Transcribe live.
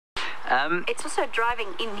It's also driving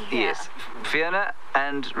in here. Yes. Fiona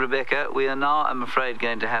and Rebecca, we are now, I'm afraid,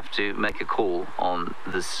 going to have to make a call on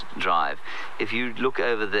this drive. If you look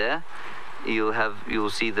over there, you'll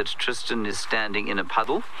see that Tristan is standing in a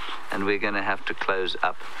puddle, and we're going to have to close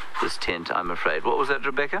up this tent, I'm afraid. What was that,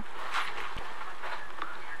 Rebecca?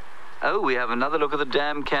 Oh, we have another look at the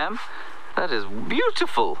dam cam. That is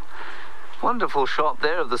beautiful. Wonderful shot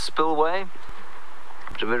there of the spillway.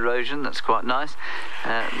 Bit of erosion, that's quite nice.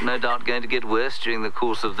 No doubt going to get worse during the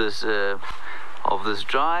course of this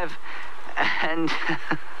drive. And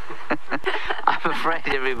I'm afraid,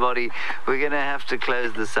 everybody, we're going to have to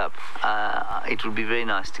close this up. It would be very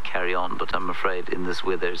nice to carry on, but I'm afraid in this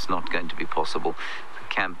weather it's not going to be possible.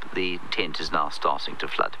 The tent is now starting to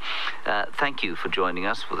flood. Thank you for joining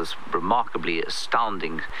us for this remarkably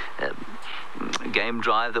astounding game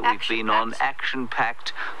drive that we've been on.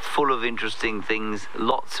 Action-packed, full of interesting things,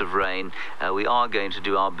 lots of rain. We are going to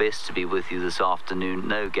do our best to be with you this afternoon.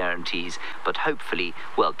 No guarantees, but hopefully,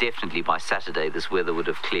 well, definitely by Saturday this weather would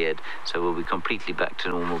have cleared, so we'll be completely back to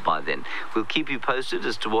normal by then. We'll keep you posted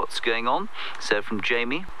as to what's going on. So from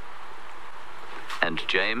Jamie and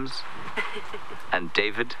James and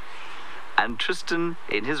David and Tristan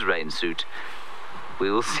in his rain suit,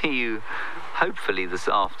 we will see you hopefully this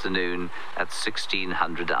afternoon at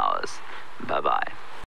 1600 hours. Bye-bye.